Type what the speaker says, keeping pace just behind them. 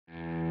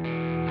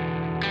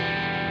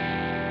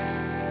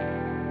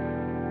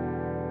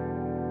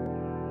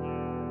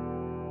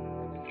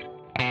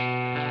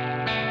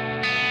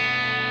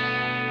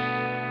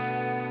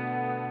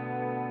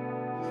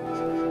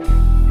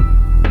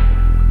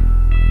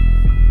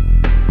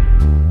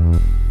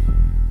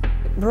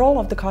The role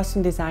of the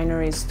costume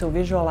designer is to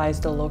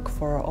visualize the look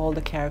for all the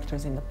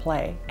characters in the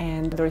play.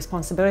 And the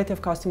responsibility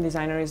of costume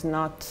designer is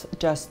not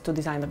just to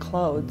design the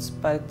clothes,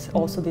 but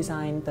also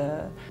design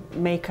the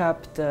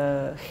makeup,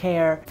 the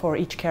hair for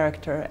each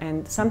character,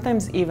 and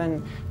sometimes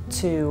even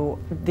to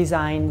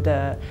design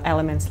the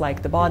elements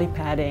like the body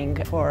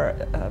padding for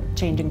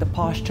changing the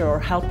posture or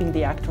helping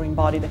the actor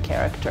embody the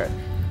character.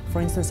 For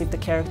instance, if the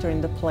character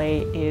in the play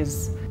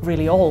is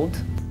really old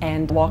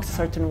and walks a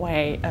certain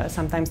way,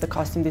 sometimes the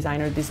costume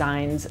designer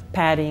designs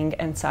padding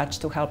and such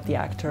to help the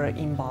actor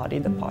embody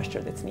the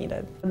posture that's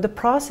needed. The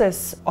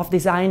process of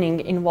designing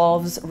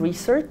involves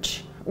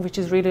research, which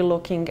is really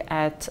looking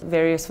at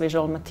various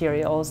visual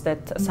materials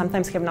that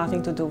sometimes have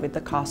nothing to do with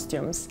the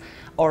costumes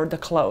or the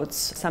clothes.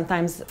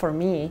 Sometimes, for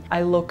me,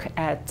 I look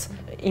at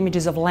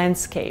images of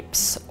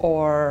landscapes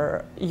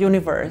or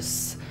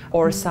universe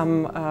or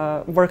some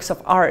works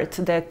of art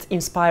that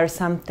inspire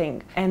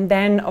something. And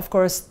then, of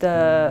course,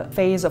 the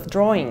phase of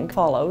drawing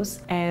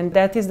follows, and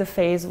that is the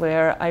phase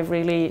where I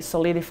really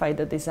solidify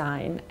the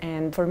design.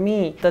 And for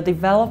me, the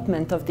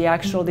development of the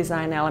actual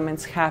design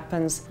elements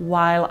happens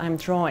while I'm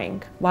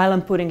drawing, while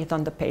I'm putting it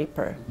on the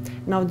paper.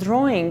 Now,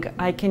 drawing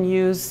I can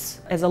use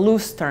as a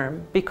loose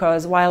term,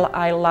 because while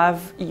I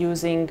love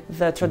using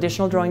the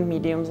traditional drawing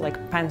mediums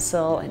like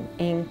pencil and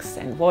inks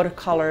and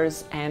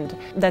watercolors, and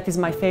that is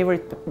my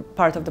favorite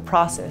part of the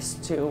process,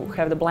 to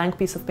have the blank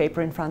piece of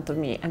paper in front of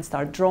me and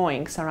start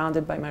drawing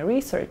surrounded by my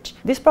research.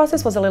 This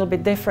process was a little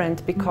bit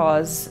different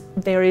because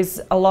there is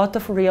a lot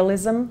of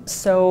realism,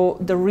 so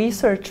the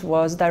research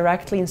was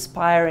directly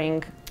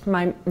inspiring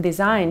my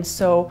design.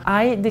 So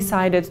I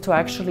decided to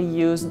actually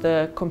use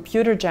the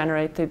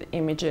computer-generated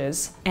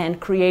images and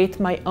create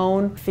my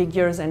own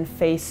figures and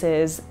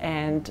faces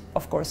and,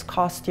 of course,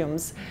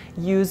 costumes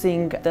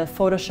using the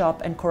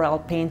Photoshop and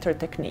Corel Painter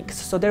techniques.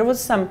 So there was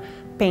some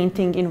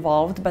painting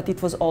involved, but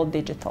it was all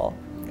digital.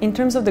 In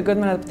terms of the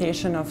Goodman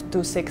adaptation of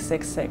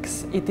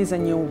 2666, it is a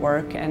new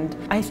work, and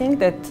I think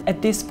that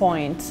at this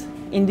point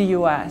in the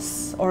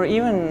US or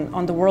even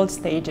on the world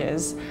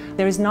stages,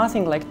 there is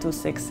nothing like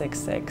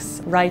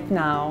 2666 right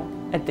now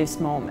at this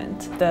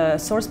moment. The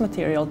source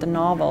material, the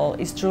novel,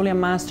 is truly a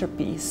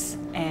masterpiece,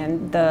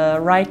 and the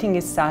writing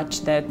is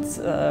such that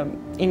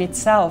in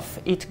itself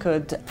it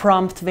could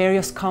prompt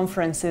various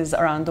conferences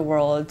around the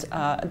world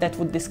that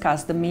would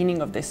discuss the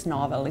meaning of this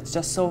novel. It's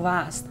just so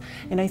vast.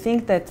 And I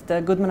think that the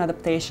Goodman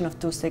adaptation of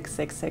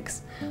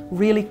 2666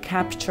 really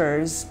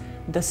captures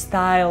the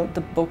style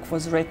the book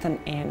was written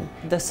in,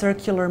 the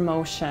circular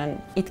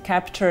motion. It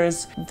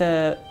captures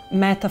the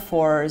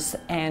metaphors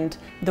and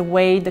the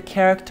way the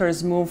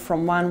characters move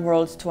from one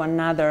world to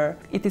another.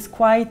 It is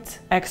quite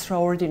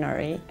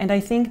extraordinary. And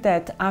I think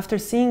that after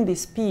seeing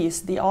this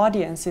piece, the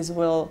audiences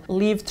will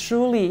leave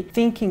truly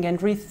thinking and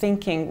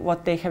rethinking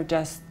what they have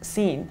just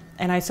seen.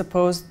 And I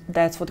suppose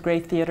that's what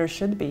great theater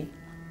should be.